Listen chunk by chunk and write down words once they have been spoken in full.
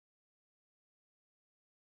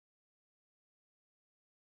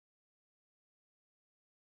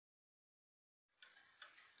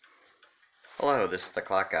Hello, this is the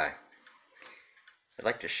Clock Guy. I'd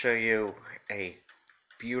like to show you a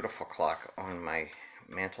beautiful clock on my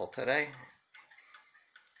mantle today.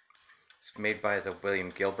 It's made by the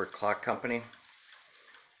William Gilbert Clock Company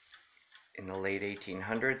in the late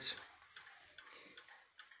 1800s.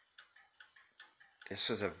 This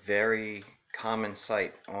was a very common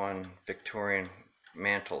sight on Victorian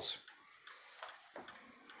mantles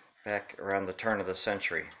back around the turn of the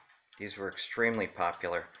century. These were extremely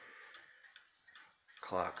popular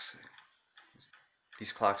clocks.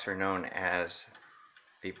 These clocks are known as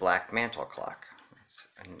the black mantle clock.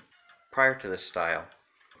 And prior to this style,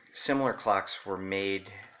 similar clocks were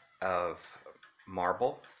made of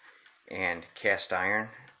marble and cast iron,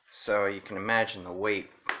 so you can imagine the weight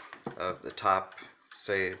of the top,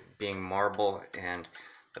 say, being marble and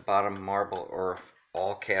the bottom marble, or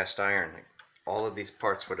all cast iron. All of these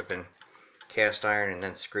parts would have been cast iron and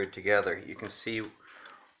then screwed together. You can see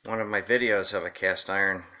one of my videos of a cast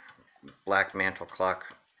iron black mantle clock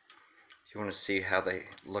if you want to see how they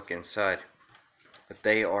look inside. But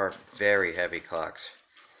they are very heavy clocks.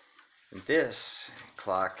 This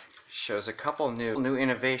clock shows a couple new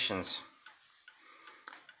innovations.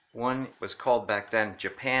 One was called back then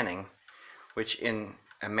Japanning, which in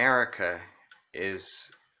America is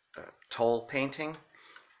toll painting.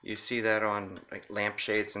 You see that on like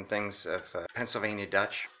lampshades and things of Pennsylvania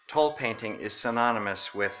Dutch. Toll painting is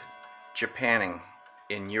synonymous with Japanning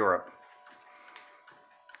in Europe,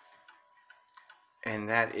 and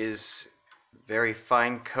that is very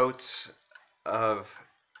fine coats of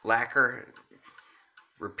lacquer,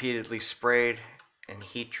 repeatedly sprayed and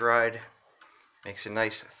heat dried. Makes a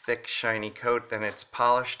nice thick shiny coat, then it's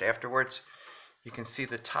polished afterwards. You can see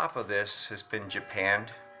the top of this has been japanned.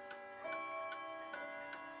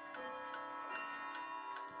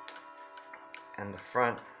 And the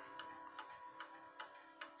front,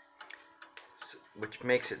 which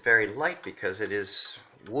makes it very light because it is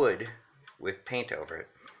wood with paint over it.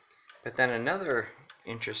 But then another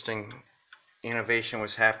interesting innovation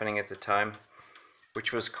was happening at the time,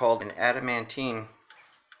 which was called an adamantine.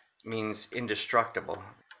 Means indestructible.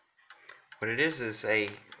 What it is a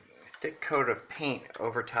thick coat of paint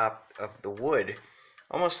over top of the wood,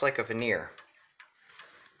 almost like a veneer.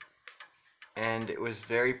 And it was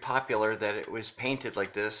very popular that it was painted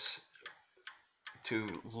like this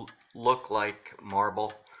to look like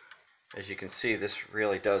marble. As you can see, this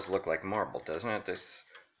really does look like marble, doesn't it? This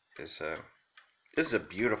is a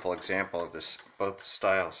beautiful example of this, both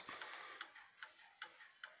styles.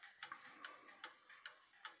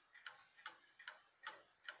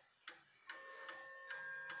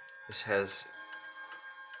 This has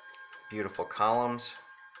beautiful columns.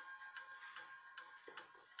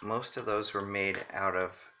 Most of those were made out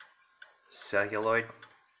of celluloid.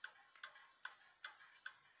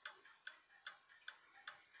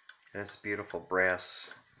 It has beautiful brass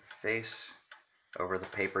face over the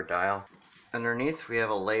paper dial. Underneath we have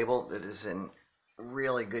a label that is in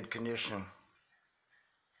really good condition.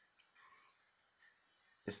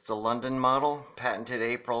 It's the London model, patented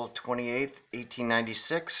April 28th,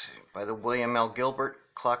 1896 by the William L. Gilbert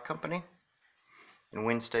Clock Company in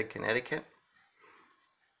Winsted, Connecticut.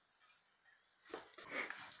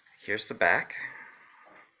 Here's the back.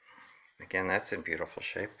 Again, that's in beautiful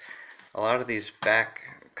shape. A lot of these back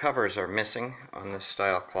covers are missing on this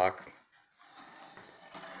style clock.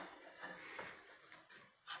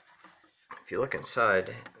 If you look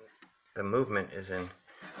inside, the movement is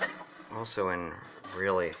also in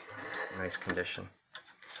really nice condition.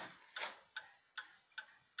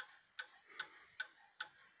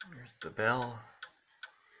 There's the bell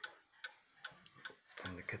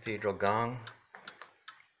and the cathedral gong.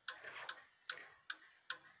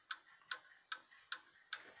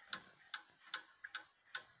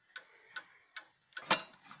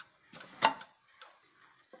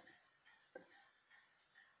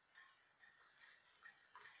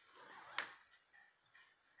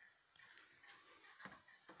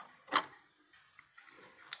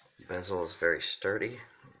 The bezel is very sturdy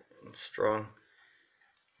and strong.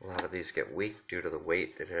 A lot of these get weak due to the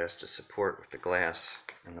weight that it has to support with the glass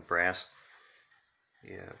and the brass.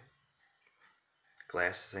 Yeah, the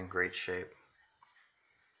glass is in great shape.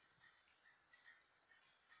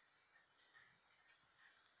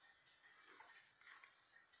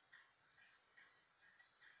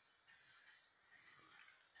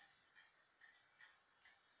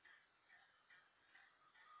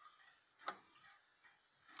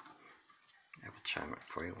 I will chime it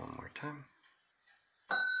for you one more time.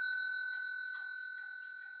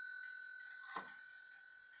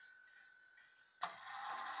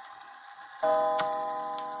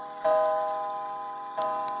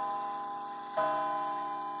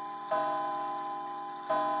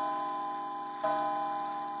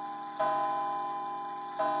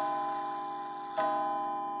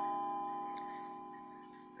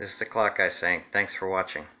 This is the clock guy saying thanks for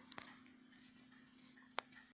watching.